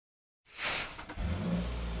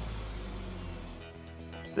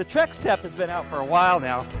The Trekstep has been out for a while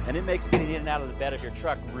now, and it makes getting in and out of the bed of your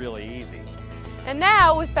truck really easy. And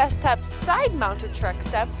now with BESTOP's side-mounted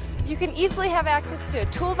Trekstep, you can easily have access to a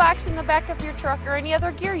toolbox in the back of your truck or any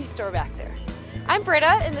other gear you store back there. I'm Britta,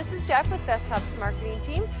 and this is Jeff with BESTOP's marketing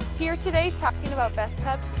team, here today talking about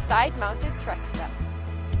BESTOP's side-mounted Trekstep.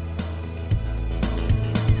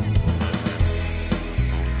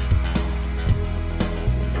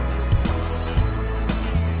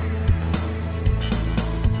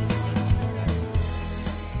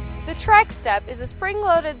 The Trekstep is a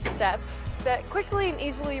spring-loaded step that quickly and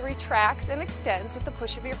easily retracts and extends with the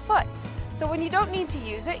push of your foot. So when you don't need to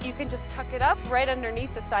use it, you can just tuck it up right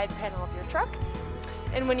underneath the side panel of your truck.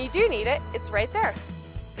 And when you do need it, it's right there.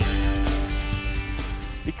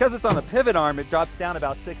 Because it's on the pivot arm, it drops down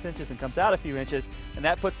about 6 inches and comes out a few inches, and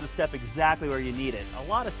that puts the step exactly where you need it. A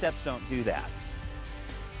lot of steps don't do that.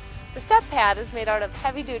 The step pad is made out of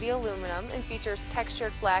heavy-duty aluminum and features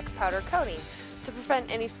textured black powder coating to prevent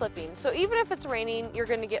any slipping. So even if it's raining, you're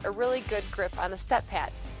going to get a really good grip on the step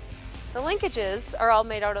pad. The linkages are all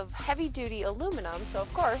made out of heavy-duty aluminum, so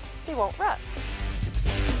of course they won't rust.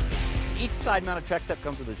 Each side-mounted Trekstep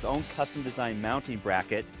comes with its own custom-designed mounting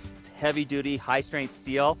bracket. It's heavy-duty, high-strength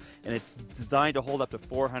steel, and it's designed to hold up to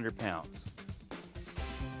 400 pounds.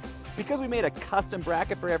 Because we made a custom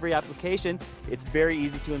bracket for every application, it's very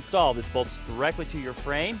easy to install. This bolts directly to your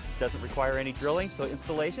frame, doesn't require any drilling, so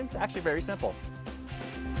installation is actually very simple.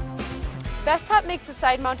 BESTOP makes the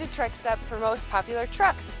side-mounted Trekstep for most popular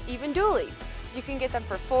trucks, even dualies. You can get them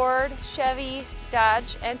for Ford, Chevy,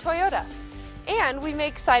 Dodge, and Toyota. And we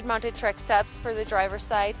make side-mounted Treksteps for the driver's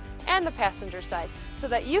side and the passenger side, so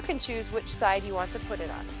that you can choose which side you want to put it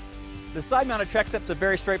on. The side-mounted Trekstep is a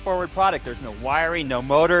very straightforward product. There's no wiring, no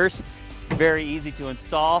motors. It's very easy to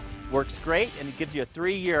install, works great, and it gives you a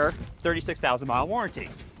 3-year, 36,000-mile warranty.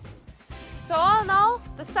 So all in all,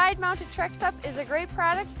 the side-mounted Trekstep is a great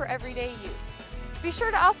product for everyday use. Be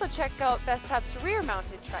sure to also check out BESTOP's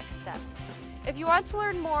rear-mounted Trekstep. If you want to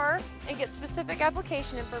learn more and get specific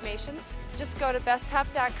application information, just go to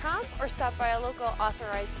bestop.com or stop by a local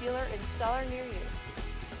authorized dealer installer near you.